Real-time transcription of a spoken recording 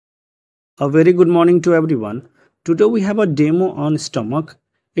A very good morning to everyone. Today we have a demo on stomach.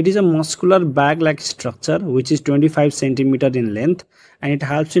 It is a muscular bag-like structure which is 25 cm in length and it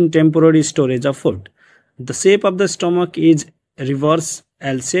helps in temporary storage of food. The shape of the stomach is reverse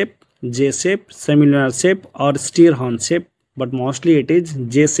L shape, J shape, semilunar shape or steer horn shape, but mostly it is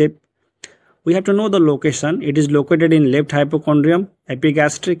J shape. We have to know the location. It is located in left hypochondrium,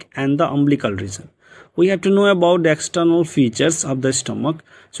 epigastric and the umbilical region. We have to know about the external features of the stomach.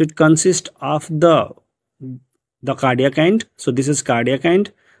 So it consists of the cardiac end. So this is cardiac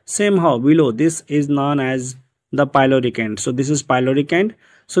end. Same how below this is known as the pyloric end. So this is pyloric end.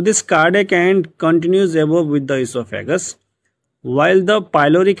 So this cardiac end continues above with the esophagus, while the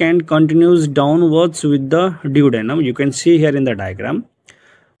pyloric end continues downwards with the duodenum. You can see here in the diagram.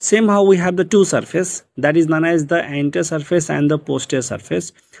 Same how we have the two surface, that is known as the anterior surface and the posterior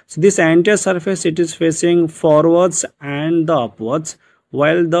surface. So this anterior surface, it is facing forwards and the upwards,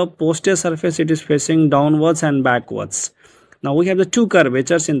 while the posterior surface, it is facing downwards and backwards. Now we have the two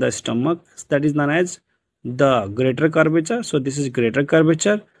curvatures in the stomach, that is known as the greater curvature. So this is greater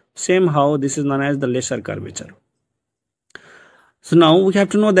curvature. Same how this is known as the lesser curvature. So now we have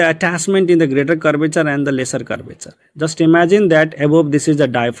to know the attachment in the greater curvature and the lesser curvature. Just imagine that above this is the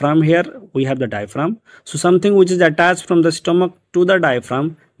diaphragm, here we have the diaphragm. So something which is attached from the stomach to the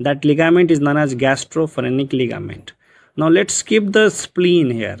diaphragm, that ligament is known as gastrophrenic ligament. Now let's skip the spleen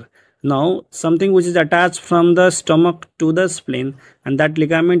here. Now something which is attached from the stomach to the spleen, and that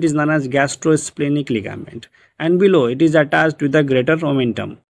ligament is known as gastrosplenic ligament. And below it is attached with the greater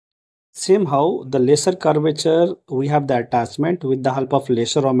omentum. Same how the lesser curvature, we have the attachment with the help of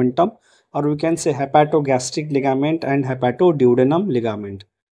lesser omentum, or we can say hepatogastric ligament and hepatoduodenum ligament.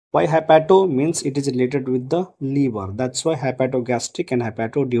 Why hepato means it is related with the liver, that's why hepatogastric and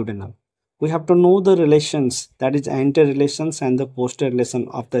hepatoduodenum. We have to know the relations, that is anterior relations and the posterior relation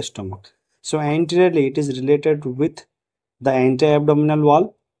of the stomach. So anteriorly it is related with the anterior abdominal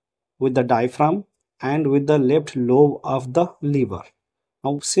wall, with the diaphragm and with the left lobe of the liver.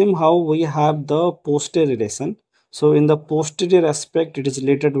 Now same how we have the posterior relation. So in the posterior aspect, it is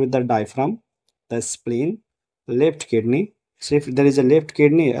related with the diaphragm, the spleen, left kidney. So if there is a left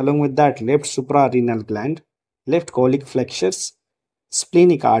kidney, along with that left suprarenal gland, left colic flexures,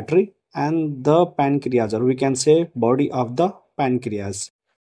 splenic artery and the pancreas, or we can say body of the pancreas,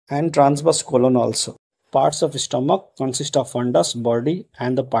 and transverse colon also. Parts of stomach consist of fundus, body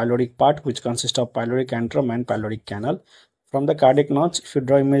and the pyloric part, which consists of pyloric antrum and pyloric canal. From the cardiac notch, if you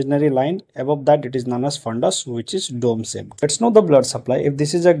draw imaginary line, above that it is known as fundus, which is dome shape. Let's know the blood supply. If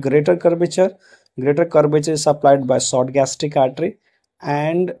this is a greater curvature is supplied by short gastric artery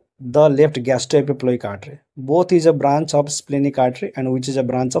and the left gastroepiploic artery. Both is a branch of splenic artery and which is a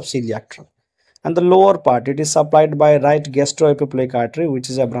branch of celiac trunk. And the lower part, it is supplied by right gastroepiploic artery, which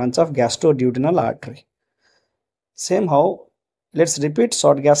is a branch of gastroduodenal artery. Same how, let's repeat,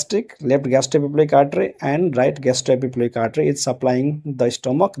 short gastric, left gastroepiploic artery and right gastroepiploic artery is supplying the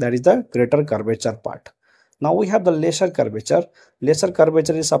stomach, that is the greater curvature part. Now we have the lesser curvature. Lesser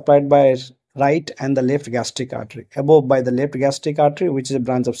curvature is supplied by right and the left gastric artery. Above by the left gastric artery, which is a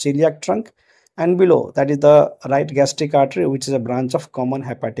branch of celiac trunk, and below that is the right gastric artery, which is a branch of common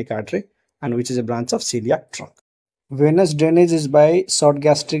hepatic artery and which is a branch of celiac trunk. Venous drainage is by short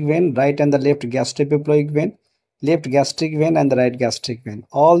gastric vein, right and the left gastroepiploic vein, left gastric vein and the right gastric vein.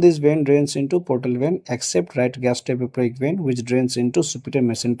 All these vein drains into portal vein except right gastroepiploic vein, which drains into superior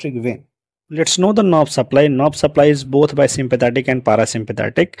mesenteric vein. Let's know the nerve supply. Nerve supply is both by sympathetic and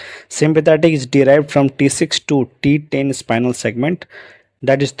parasympathetic. Sympathetic is derived from T6 to T10 spinal segment,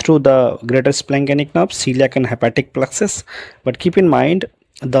 that is through the greater splanchnic nerve, celiac and hepatic plexus. But keep in mind,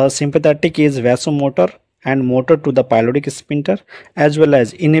 the sympathetic is vasomotor and motor to the pyloric sphincter, as well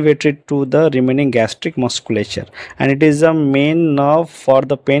as innervatory to the remaining gastric musculature, and it is a main nerve for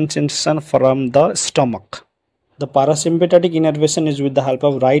the pain sensation from the stomach. The parasympathetic innervation is with the help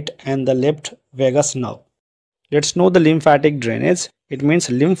of right and the left vagus nerve. Let's know the lymphatic drainage. It means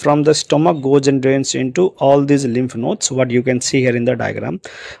lymph from the stomach goes and drains into all these lymph nodes, what you can see here in the diagram.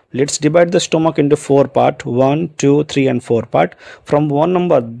 Let's divide the stomach into 4 parts, 1, 2, 3 and 4 part. From 1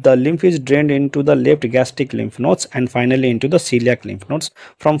 number, the lymph is drained into the left gastric lymph nodes and finally into the celiac lymph nodes.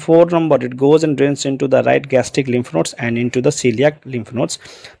 From 4 number, it goes and drains into the right gastric lymph nodes and into the celiac lymph nodes.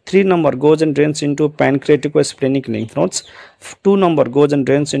 3 number goes and drains into pancreatico-splenic lymph nodes. 2 number goes and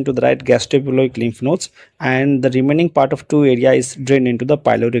drains into the right gastroepiploic lymph nodes, and the remaining part of 2 area is drained into the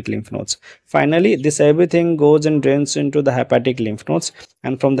pyloric lymph nodes. Finally, this everything goes and drains into the hepatic lymph nodes,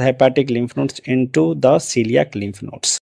 and from the hepatic lymph nodes into the celiac lymph nodes.